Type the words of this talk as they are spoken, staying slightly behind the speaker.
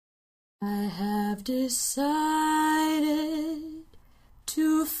I have decided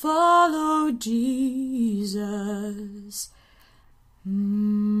to follow Jesus.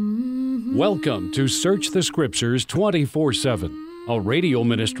 Welcome to Search the Scriptures 24/7, a radio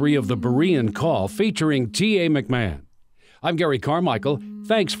ministry of the Berean call featuring T.A. McMahon. I'm Gary Carmichael.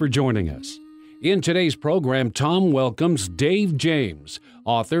 Thanks for joining us. In today's program, Tom welcomes Dave James,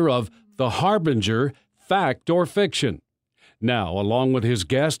 author of The Harbinger, Fact or Fiction. Now, along with his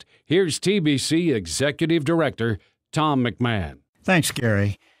guest, here's TBC Executive Director Tom McMahon. Thanks,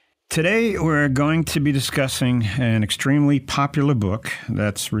 Gary. Today, we're going to be discussing an extremely popular book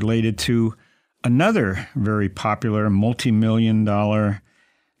that's related to another very popular multi-million-dollar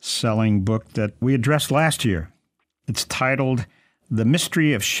selling book that we addressed last year. It's titled The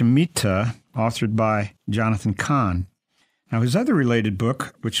Mystery of Shemitah, authored by Jonathan Cahn. Now, his other related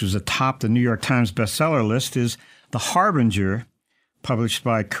book, which was atop the New York Times bestseller list, is The Harbinger, published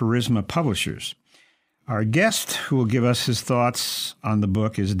by Charisma Publishers. Our guest who will give us his thoughts on the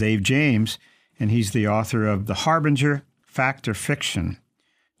book is Dave James, and he's the author of The Harbinger, Fact or Fiction,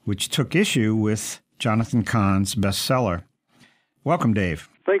 which took issue with Jonathan Cahn's bestseller. Welcome, Dave.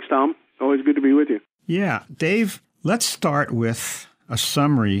 Thanks, Tom. Always good to be with you. Yeah. Dave, let's start with a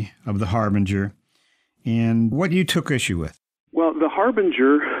summary of The Harbinger and what you took issue with. Well, the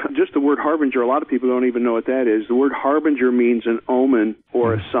Harbinger, just the word Harbinger, a lot of people don't even know what that is. The word Harbinger means an omen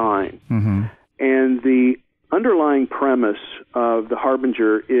or a sign. Mm-hmm. And the underlying premise of the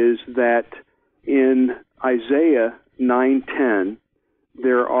Harbinger is that in Isaiah 9:10,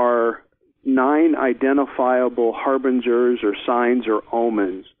 there are 9 identifiable harbingers or signs or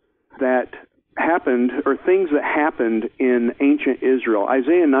omens that happened, or things that happened in ancient Israel.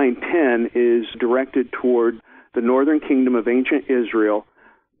 Isaiah 9:10 is directed toward the northern kingdom of ancient Israel,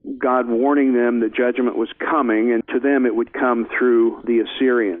 God warning them that judgment was coming, and to them it would come through the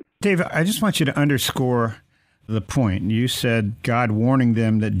Assyrians. Dave, I just want you to underscore the point. You said God warning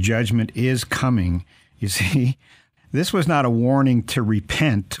them that judgment is coming. You see, this was not a warning to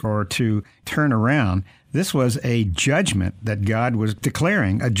repent or to turn around. This was a judgment that God was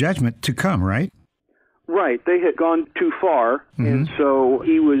declaring, a judgment to come, right? Right. They had gone too far, and so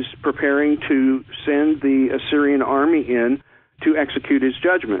he was preparing to send the Assyrian army in to execute his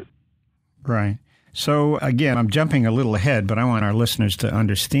judgment. Right. So, again, I'm jumping a little ahead, but I want our listeners to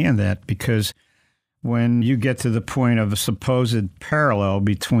understand that, because when you get to the point of a supposed parallel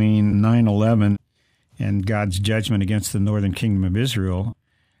between 9/11 and God's judgment against the northern kingdom of Israel,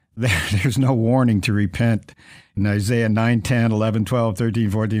 there's no warning to repent in Isaiah 9, 10, 11, 12, 13,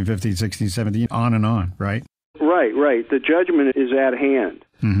 14, 15, 16, 17, on and on, right? Right. The judgment is at hand.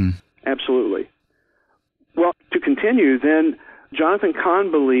 Mm-hmm. Absolutely. Well, to continue, then, Jonathan Cahn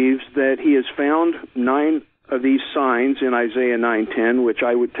believes that he has found 9 of these signs in Isaiah 9:10, which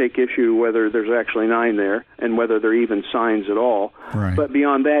I would take issue whether there's actually 9 there and whether they're even signs at all. Right. But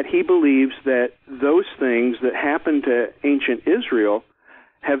beyond that, he believes that those things that happened to ancient Israel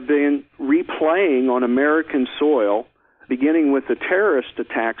have been replaying on American soil, beginning with the terrorist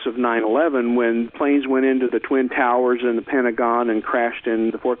attacks of 9/11, when planes went into the Twin Towers and the Pentagon and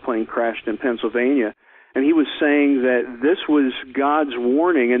the 4th plane crashed in Pennsylvania. And he was saying that this was God's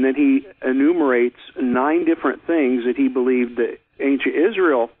warning, and then he enumerates 9 different things that he believed that ancient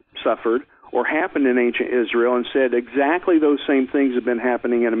Israel suffered or happened in ancient Israel, and said exactly those same things have been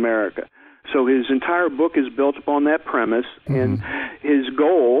happening in America. So his entire book is built upon that premise, and his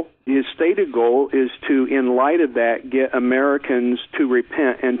stated goal, is to, in light of that, get Americans to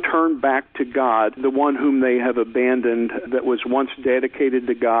repent and turn back to God, the one whom they have abandoned, that was once dedicated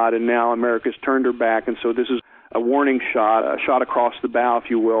to God, and now America's turned her back. And so this is a warning shot, a shot across the bow, if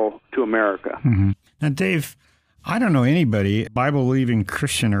you will, to America. Mm-hmm. Now, Dave, I don't know anybody, Bible-believing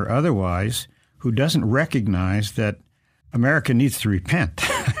Christian or otherwise, who doesn't recognize that America needs to repent.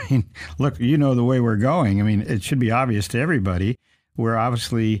 I mean, look, you know the way we're going. I mean, it should be obvious to everybody. We're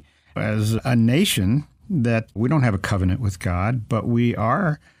obviously, as a nation, that we don't have a covenant with God, but we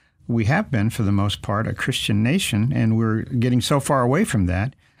have been, for the most part, a Christian nation, and we're getting so far away from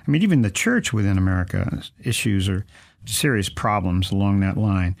that. I mean, even the church within America, issues or serious problems along that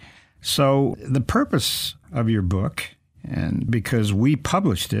line. So the purpose of your book, and because we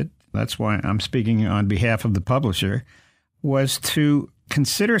published it, that's why I'm speaking on behalf of the publisher, was to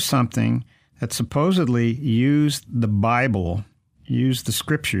consider something that supposedly used the Bible, used the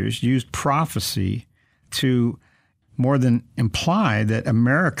Scriptures, used prophecy to more than imply that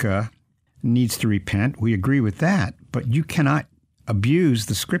America needs to repent. We agree with that, but you cannot abuse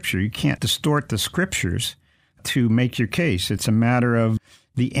the Scripture. You can't distort the Scriptures to make your case. It's a matter of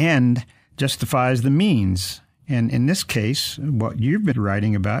the end justifies the means. And in this case, what you've been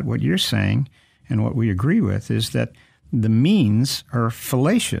writing about, what you're saying, and what we agree with is that the means are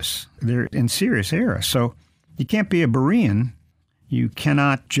fallacious. They're in serious error. So you can't be a Berean. You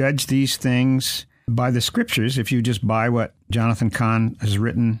cannot judge these things by the Scriptures if you just buy what Jonathan Cahn has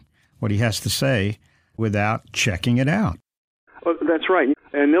written, what he has to say, without checking it out. Well, that's right.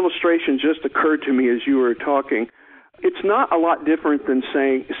 An illustration just occurred to me as you were talking. It's not a lot different than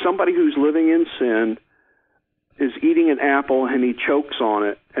saying somebody who's living in sin is eating an apple and he chokes on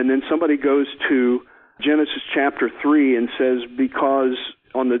it, and then somebody goes to Genesis chapter 3 and says, because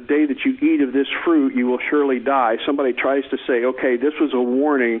on the day that you eat of this fruit, you will surely die. Somebody tries to say, okay, this was a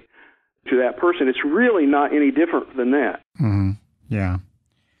warning to that person. It's really not any different than that. Mm-hmm. Yeah.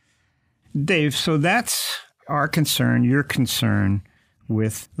 Dave, so that's our concern, your concern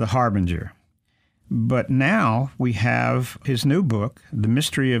with the Harbinger. But now we have his new book, The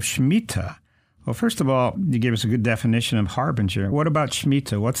Mystery of Shemitah. Well, first of all, you gave us a good definition of Harbinger. What about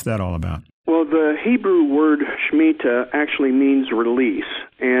Shemitah? What's that all about? Well, the Hebrew word Shemitah actually means release.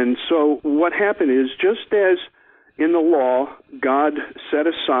 And so what happened is, just as in the law, God set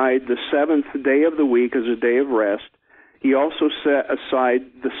aside the seventh day of the week as a day of rest, he also set aside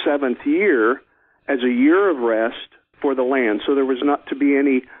the seventh year as a year of rest for the land. So there was not to be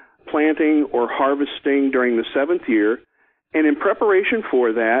any planting or harvesting during the seventh year. And in preparation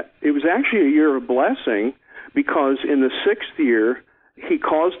for that, it was actually a year of blessing, because in the sixth year, he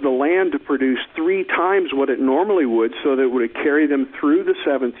caused the land to produce 3 times what it normally would, so that it would carry them through the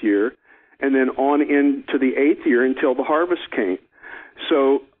seventh year and then on into the eighth year until the harvest came.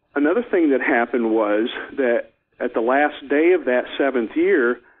 So another thing that happened was that at the last day of that seventh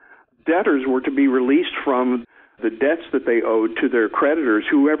year, debtors were to be released from the debts that they owed to their creditors.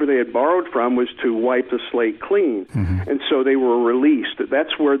 Whoever they had borrowed from was to wipe the slate clean. Mm-hmm. And so they were released.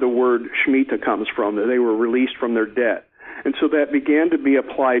 That's where the word Shemitah comes from, that they were released from their debt. And so that began to be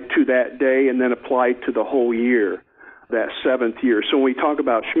applied to that day and then applied to the whole year, that seventh year. So when we talk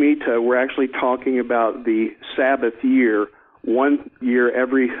about Shemitah, we're actually talking about the Sabbath year, 1 year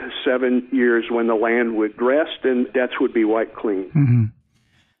every 7 years when the land would rest and debts would be wiped clean. Mm-hmm.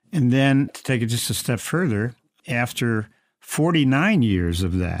 And then to take it just a step further, after 49 years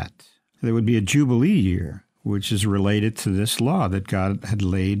of that, there would be a Jubilee year, which is related to this law that God had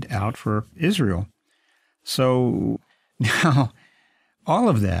laid out for Israel. So now, all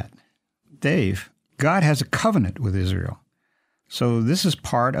of that, Dave, God has a covenant with Israel. So this is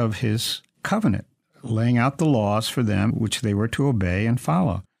part of his covenant, laying out the laws for them, which they were to obey and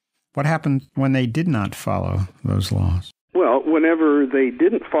follow. What happened when they did not follow those laws? Well, whenever they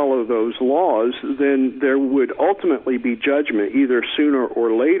didn't follow those laws, then there would ultimately be judgment, either sooner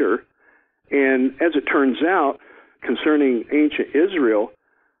or later. And as it turns out, concerning ancient Israel,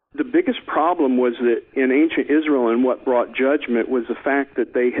 the biggest problem was that in ancient Israel, and what brought judgment, was the fact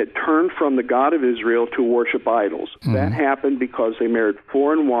that they had turned from the God of Israel to worship idols. Mm-hmm. That happened because they married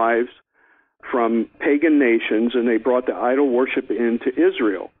foreign wives from pagan nations, and they brought the idol worship into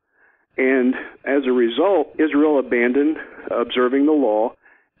Israel. And as a result, Israel abandoned observing the law,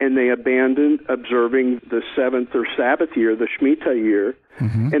 and they abandoned observing the seventh or Sabbath year, the Shemitah year,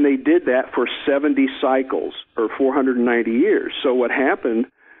 mm-hmm. and they did that for 70 cycles, or 490 years. So what happened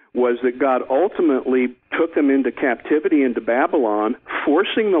was that God ultimately took them into captivity into Babylon,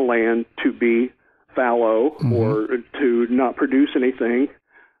 forcing the land to be fallow, mm-hmm. or to not produce anything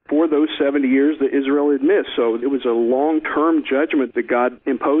for those 70 years that Israel had missed. So it was a long-term judgment that God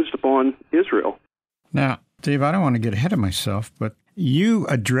imposed upon Israel. Now, Dave, I don't want to get ahead of myself, but you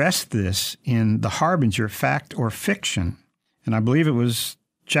addressed this in The Harbinger, Fact or Fiction, and I believe it was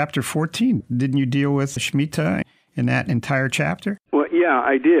chapter 14. Didn't you deal with Shemitah in that entire chapter? Well, yeah,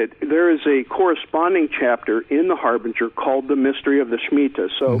 I did. There is a corresponding chapter in The Harbinger called The Mystery of the Shemitah.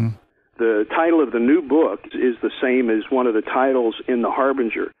 So mm-hmm. the title of the new book is the same as one of the titles in The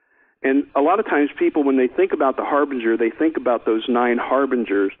Harbinger. And a lot of times people, when they think about The Harbinger, they think about those 9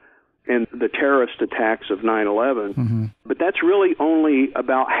 harbingers and the terrorist attacks of 9/11. Mm-hmm. But that's really only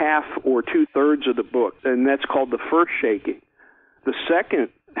about half or 2/3 of the book, and that's called the first shaking. The second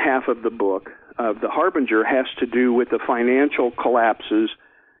half of the book, of The Harbinger, has to do with the financial collapses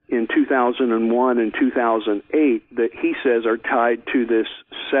in 2001 and 2008 that he says are tied to this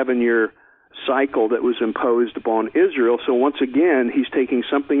 7-year cycle that was imposed upon Israel. So once again, he's taking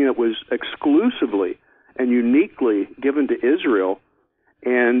something that was exclusively and uniquely given to Israel,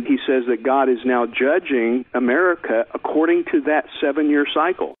 and he says that God is now judging America according to that 7-year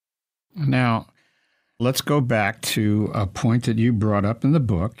cycle. Now, let's go back to a point that you brought up in the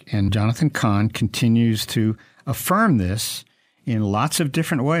book, and Jonathan Cahn continues to affirm this in lots of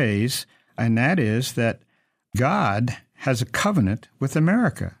different ways, and that is that God has a covenant with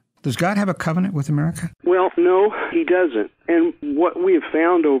America. Does God have a covenant with America? Well, no, he doesn't. And what we have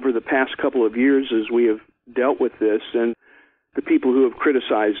found over the past couple of years as we have dealt with this, and the people who have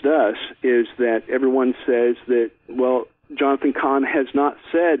criticized us, is that everyone says that, well, Jonathan Cahn has not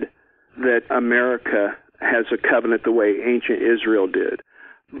said that America has a covenant the way ancient Israel did.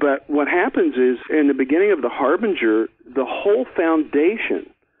 But what happens is, in the beginning of the Harbinger, the whole foundation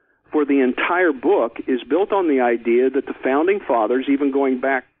for the entire book is built on the idea that the founding fathers, even going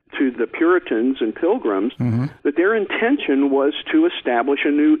back to the Puritans and Pilgrims, that their intention was to establish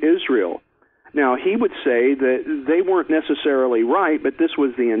a new Israel. Now, he would say that they weren't necessarily right, but this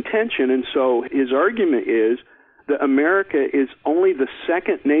was the intention, and so his argument is that America is only the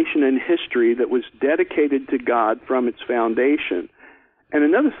second nation in history that was dedicated to God from its foundation. And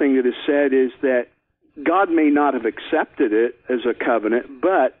another thing that is said is that God may not have accepted it as a covenant,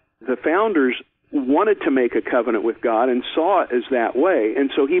 but the founders wanted to make a covenant with God and saw it as that way, and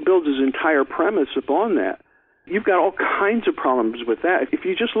so he builds his entire premise upon that. You've got all kinds of problems with that. If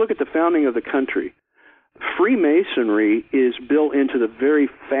you just look at the founding of the country, Freemasonry is built into the very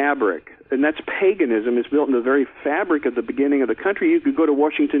fabric, and that's paganism, is built into the very fabric of the beginning of the country. You could go to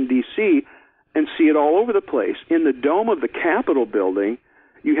Washington, D.C., and see it all over the place. In the dome of the Capitol building,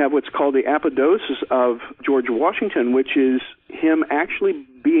 you have what's called the apodosis of George Washington, which is him actually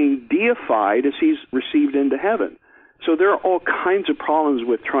being deified as he's received into heaven. So there are all kinds of problems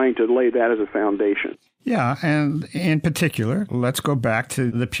with trying to lay that as a foundation. Yeah, and in particular, let's go back to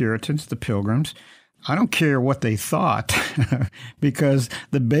the Puritans, the Pilgrims. I don't care what they thought, because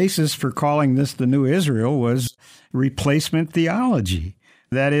the basis for calling this the New Israel was replacement theology.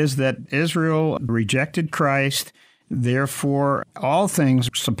 That is, that Israel rejected Christ, therefore all things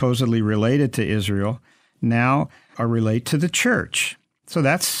supposedly related to Israel now relate to the church. So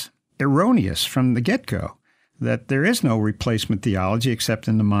that's erroneous from the get-go, that there is no replacement theology except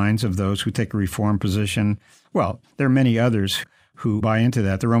in the minds of those who take a Reformed position. Well, there are many others who buy into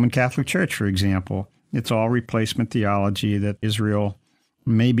that. The Roman Catholic Church, for example, it's all replacement theology, that Israel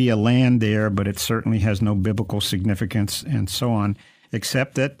may be a land there, but it certainly has no biblical significance and so on,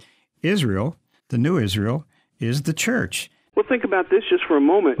 except that Israel, the new Israel, is the church. Well, think about this just for a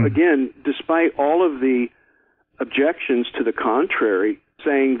moment. Again, despite all of the objections to the contrary,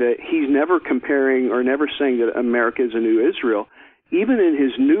 saying that he's never comparing or never saying that America is a new Israel, even in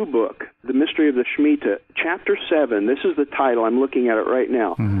his new book, The Mystery of the Shemitah, Chapter 7, this is the title, I'm looking at it right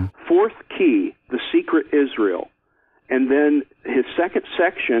now, Fourth Key, The Secret Israel. And then his second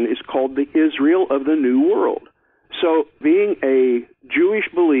section is called The Israel of the New World. So being a Jewish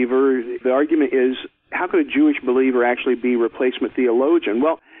believer, the argument is, how could a Jewish believer actually be replacement theologian?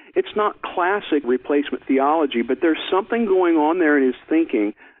 Well, it's not classic replacement theology, but there's something going on there in his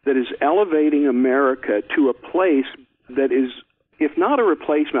thinking that is elevating America to a place that is, if not a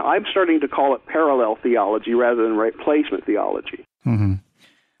replacement, I'm starting to call it parallel theology rather than replacement theology.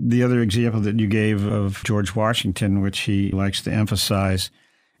 The other example that you gave of George Washington, which he likes to emphasize,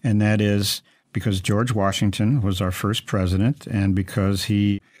 and that is because George Washington was our first president, and because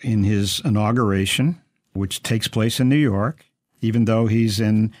he, in his inauguration, which takes place in New York, even though he's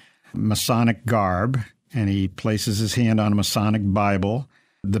in Masonic garb and he places his hand on a Masonic Bible,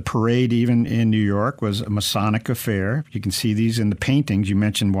 the parade even in New York was a Masonic affair. You can see these in the paintings. You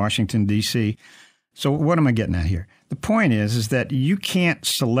mentioned Washington, D.C. So what am I getting at here? The point is that you can't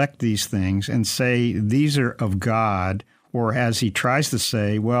select these things and say these are of God, or as he tries to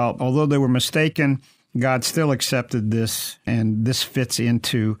say, well, although they were mistaken, God still accepted this, and this fits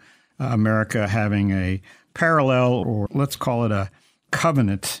into America having a parallel, or let's call it a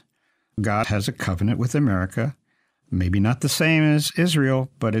covenant. God has a covenant with America. Maybe not the same as Israel,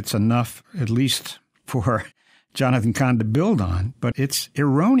 but it's enough, at least for Jonathan Cahn to build on. But it's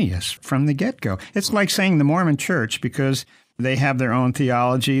erroneous from the get-go. It's like saying the Mormon Church, because they have their own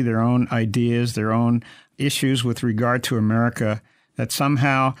theology, their own ideas, their own issues with regard to America, that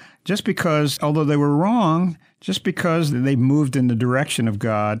somehow, just because, although they were wrong, just because they moved in the direction of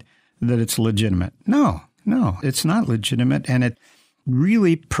God, that it's legitimate. No, it's not legitimate, and it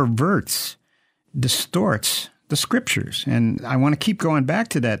really perverts, distorts the Scriptures. And I want to keep going back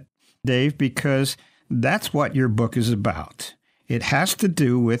to that, Dave, because that's what your book is about. It has to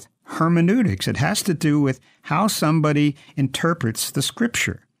do with hermeneutics. It has to do with how somebody interprets the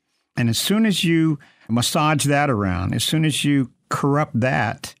Scripture. And as soon as you massage that around, as soon as you corrupt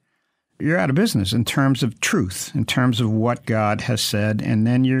that, you're out of business in terms of truth, in terms of what God has said, and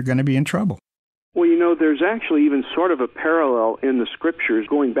then you're going to be in trouble. Well, there's actually even sort of a parallel in the Scriptures.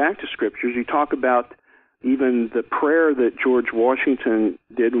 Going back to Scriptures, you talk about even the prayer that George Washington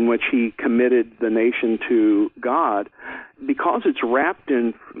did in which he committed the nation to God, because it's wrapped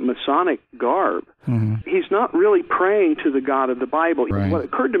in Masonic garb, he's not really praying to the God of the Bible. Right. What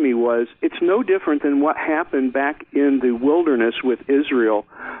occurred to me was it's no different than what happened back in the wilderness with Israel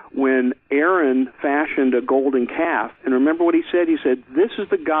when Aaron fashioned a golden calf. And remember what he said? He said, "This is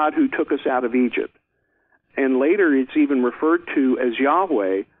the God who took us out of Egypt." And later it's even referred to as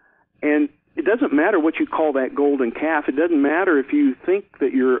Yahweh. And it doesn't matter what you call that golden calf. It doesn't matter if you think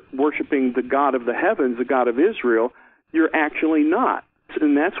that you're worshiping the God of the heavens, the God of Israel. You're actually not.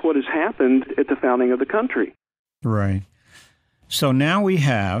 And that's what has happened at the founding of the country. Right. So now we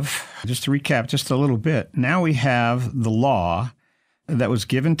have, just to recap just a little bit, now we have the law that was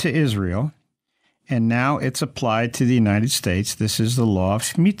given to Israel, and now it's applied to the United States. This is the law of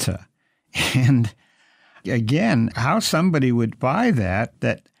Shemitah. And again, how somebody would buy that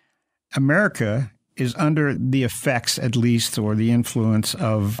America is under the effects, at least, or the influence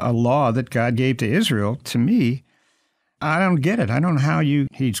of a law that God gave to Israel, to me, I don't get it. I don't know how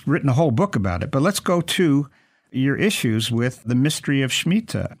he's written a whole book about it. But let's go to your issues with the Mystery of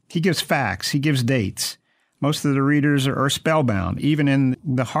Shemitah. He gives facts. He gives dates. Most of the readers are spellbound, even in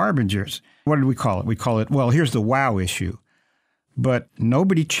the Harbingers. What did we call it? We call it, well, here's the wow issue. But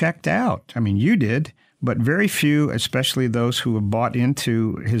nobody checked out. I mean, you did, but very few, especially those who have bought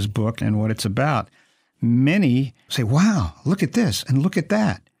into his book and what it's about. Many say, wow, look at this and look at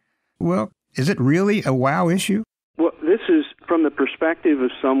that. Well, is it really a wow issue? Well, this is from the perspective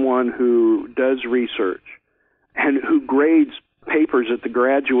of someone who does research and who grades papers at the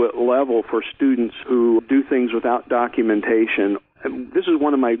graduate level for students who do things without documentation. This is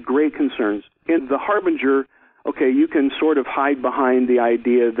one of my great concerns. In the Harbinger, okay, you can sort of hide behind the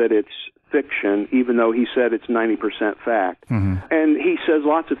idea that it's fiction, even though he said it's 90% fact. And he says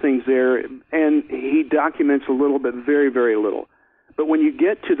lots of things there, and he documents a little bit, very, very little. But when you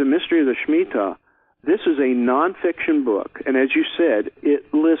get to the Mystery of the Shemitah, this is a nonfiction book, and as you said,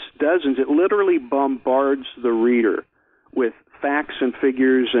 it lists dozens. It literally bombards the reader with facts and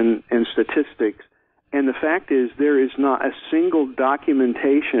figures and statistics. And the fact is, there is not a single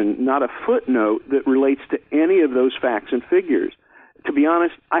documentation, not a footnote that relates to any of those facts and figures. To be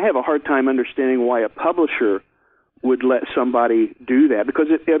honest, I have a hard time understanding why a publisher would let somebody do that, because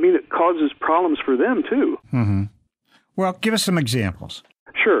it causes problems for them too. Well, give us some examples.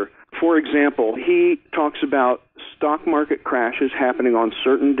 Sure. For example, he talks about stock market crashes happening on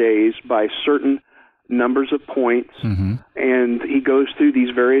certain days by certain numbers of points, and he goes through these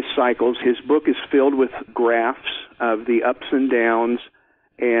various cycles. His book is filled with graphs of the ups and downs,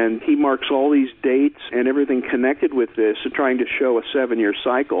 and he marks all these dates and everything connected with this, trying to show a 7-year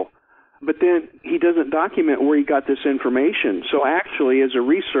cycle. But then he doesn't document where he got this information. So actually, as a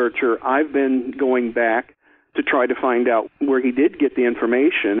researcher, I've been going back to try to find out where he did get the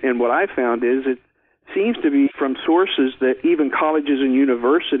information. And what I found is it seems to be from sources that even colleges and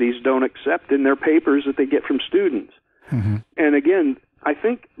universities don't accept in their papers that they get from students. And again, I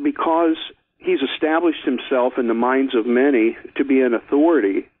think because he's established himself in the minds of many to be an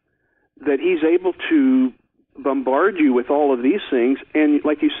authority, that he's able to bombard you with all of these things. And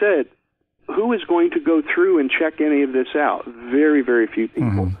like you said, who is going to go through and check any of this out? Very, very few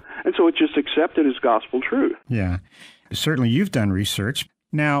people. And so it's just accepted as gospel truth. Yeah. Certainly you've done research.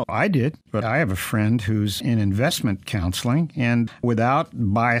 Now, I did, but I have a friend who's in investment counseling, and without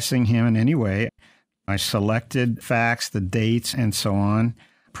biasing him in any way, I selected facts, the dates, and so on,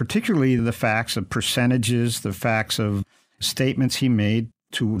 particularly the facts of percentages, the facts of statements he made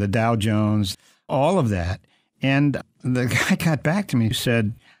to the Dow Jones, all of that. And the guy got back to me and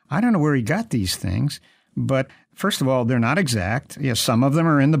said, I don't know where he got these things, but first of all, they're not exact. Yes, some of them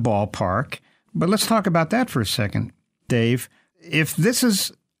are in the ballpark, but let's talk about that for a second, Dave. If this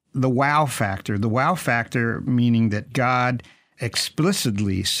is the wow factor meaning that God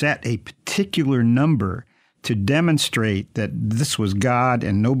explicitly set a particular number to demonstrate that this was God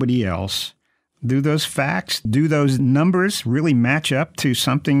and nobody else, do those facts, do those numbers really match up to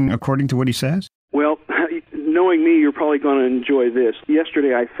something according to what he says? Well, knowing me, you're probably going to enjoy this.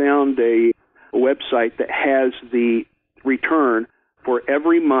 Yesterday I found a website that has the return for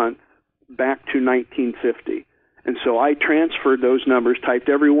every month back to 1950. And so I transferred those numbers, typed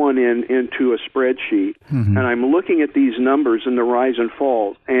every one into a spreadsheet, and I'm looking at these numbers and the rise and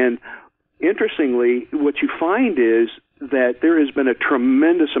falls. And interestingly, what you find is that there has been a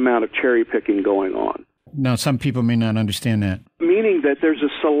tremendous amount of cherry picking going on. Now, some people may not understand that. Meaning that there's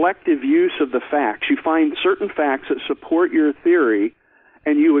a selective use of the facts. You find certain facts that support your theory,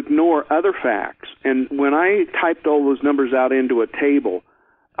 and you ignore other facts. And when I typed all those numbers out into a table,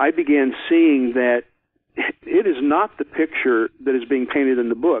 I began seeing that it is not the picture that is being painted in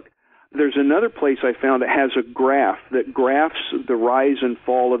the book. There's another place I found that has a graph that graphs the rise and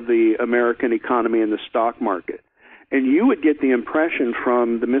fall of the American economy and the stock market. And you would get the impression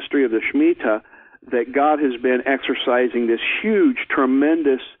from the Mystery of the Shemitah that God has been exercising this huge,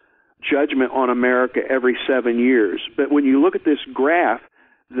 tremendous judgment on America every 7 years. But when you look at this graph,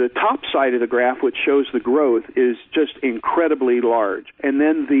 the top side of the graph, which shows the growth, is just incredibly large. And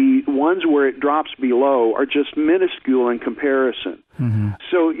then the ones where it drops below are just minuscule in comparison. Mm-hmm.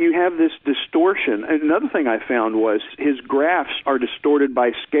 So you have this distortion. Another thing I found was his graphs are distorted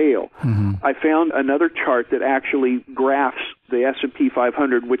by scale. Mm-hmm. I found another chart that actually graphs the S&P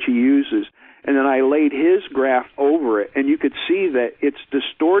 500, which he uses, and then I laid his graph over it, and you could see that it's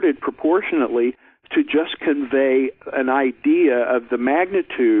distorted proportionately to just convey an idea of the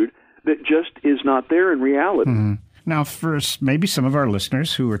magnitude that just is not there in reality. Mm-hmm. Now, for maybe some of our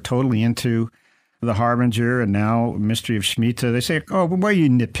listeners who are totally into the Harbinger and now Mystery of Shemitah, they say, oh, why are you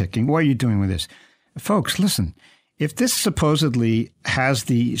nitpicking? What are you doing with this? Folks, listen, if this supposedly has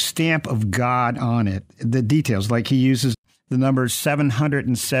the stamp of God on it, the details, like he uses the number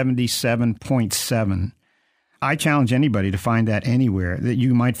 777.7, I challenge anybody to find that anywhere, that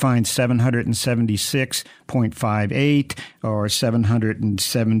you might find 776.58 or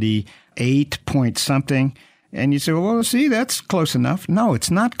 778 point something. And you say, well, see, that's close enough. No,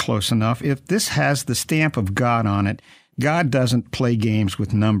 it's not close enough. If this has the stamp of God on it, God doesn't play games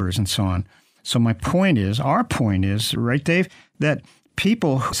with numbers and so on. So my point is, our point is, right, Dave, that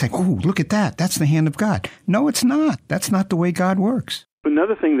people say, oh, look at that. That's the hand of God. No, it's not. That's not the way God works.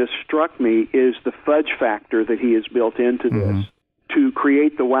 Another thing that struck me is the fudge factor that he has built into this to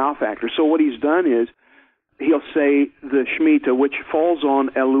create the wow factor. So what he's done is he'll say the Shemitah, which falls on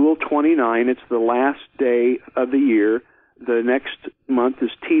Elul 29. It's the last day of the year. The next month is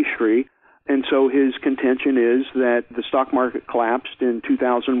Tishri. And so his contention is that the stock market collapsed in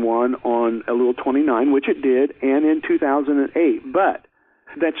 2001 on Elul 29, which it did, and in 2008. But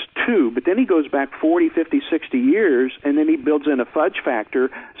that's two. But then he goes back 40, 50, 60 years, and then he builds in a fudge factor.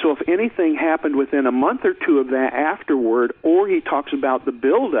 So if anything happened within a month or two of that afterward, or he talks about the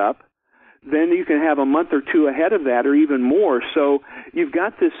buildup, then you can have a month or two ahead of that or even more. So you've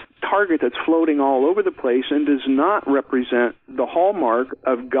got this target that's floating all over the place and does not represent the hallmark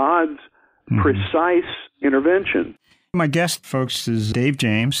of God's precise intervention. My guest, folks, is Dave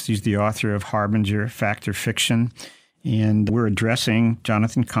James. He's the author of Harbinger, Fact or Fiction. And we're addressing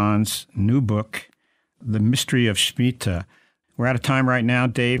Jonathan Cahn's new book, The Mystery of Shemitah. We're out of time right now,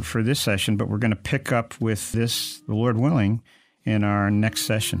 Dave, for this session, but we're going to pick up with this, the Lord willing, in our next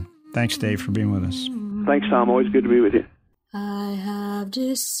session. Thanks, Dave, for being with us. Thanks, Tom. Always good to be with you. I have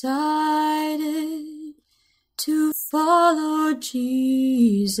decided to follow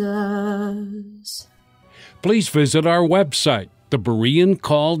Jesus. Please visit our website,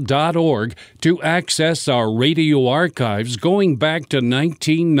 thebereancall.org, to access our radio archives going back to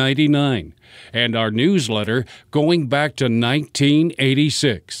 1999 and our newsletter going back to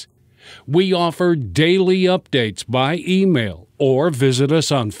 1986. We offer daily updates by email or visit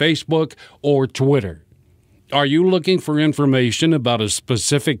us on Facebook or Twitter. Are you looking for information about a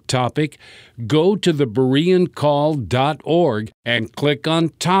specific topic? Go to thebereancall.org and click on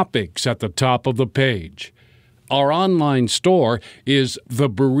Topics at the top of the page. Our online store is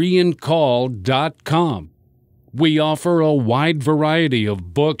thebereancall.com. We offer a wide variety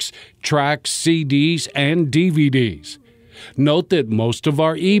of books, tracts, CDs, and DVDs. Note that most of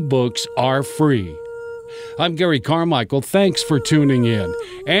our ebooks are free. I'm Gary Carmichael. Thanks for tuning in,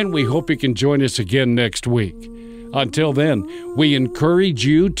 and we hope you can join us again next week. Until then, we encourage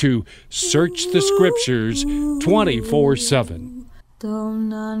you to search the Scriptures 24/7. Though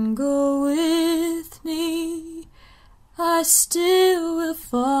none go with me, I still will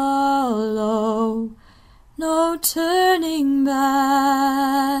follow. No turning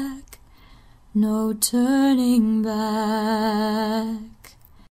back, no turning back.